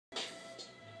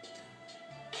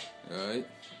Alright,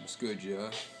 what's good,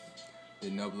 y'all?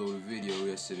 Didn't upload a video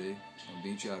yesterday. I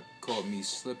think y'all caught me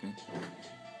slipping.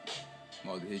 I'm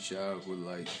about to hit y'all with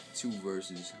like 2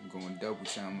 verses. I'm going double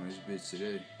time on this bitch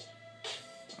today.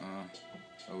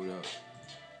 Hold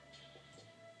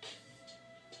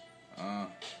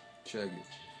up. Check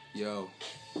it. Yo.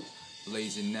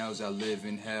 Blazing nails, I live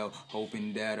in hell,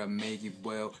 hoping that I make it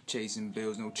well. Chasing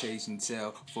bills, no chasing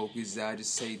tail. Focus, I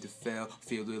just hate to fail.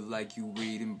 Feel it like you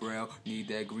reading braille. Need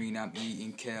that green, I'm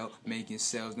eating kale. Making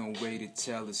sales, no way to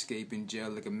tell. Escaping jail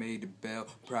like I made the bell.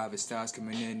 Private stocks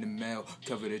coming in the mail.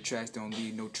 Cover the tracks, don't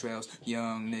leave no trails.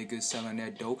 Young niggas selling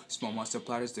that dope. Small monster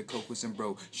plotters, the coke wasn't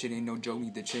broke. Shit ain't no joke,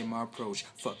 need to change my approach.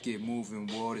 Fuck it, moving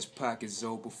waters, pockets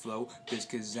overflow. Bitch,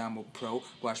 cause I'm a pro.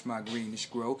 Watch my greenish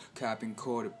grow. Copping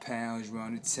 £quarter.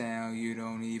 Run the town, you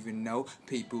don't even know.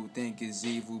 People think it's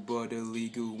evil, but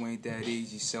illegal ain't that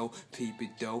easy. So peep it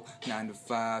though. 9 to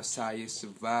 5, how you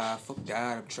survive. Fuck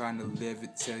that, I'm trying to live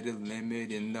it to the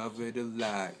limit and love it a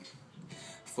lot.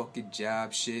 Fuck a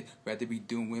job shit, rather be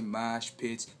doing mosh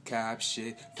pits, cop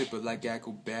shit. Flip it like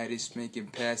acrobatics, making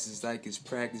passes like it's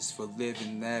practice for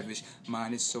living lavish.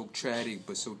 Mine is so tragic,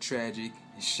 but so tragic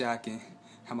and shocking.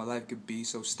 How my life could be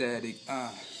so static.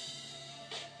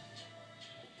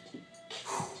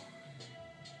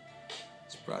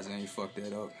 Surprised I ain't fucked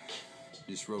that up.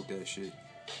 Just wrote that shit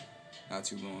not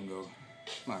too long ago.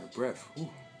 I'm out of breath.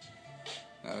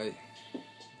 Alright.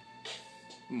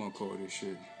 I'm gonna call this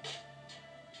shit.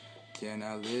 Can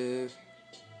I live?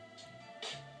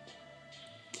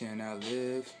 Can I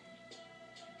live?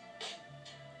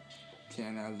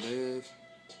 Can I live?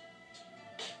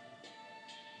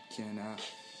 Can I?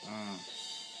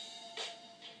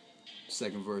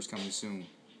 Second verse coming soon.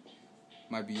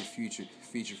 Might be a feature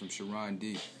from Sharon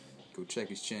D. Go check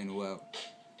his channel out.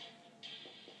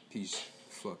 Peace.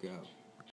 Fuck out.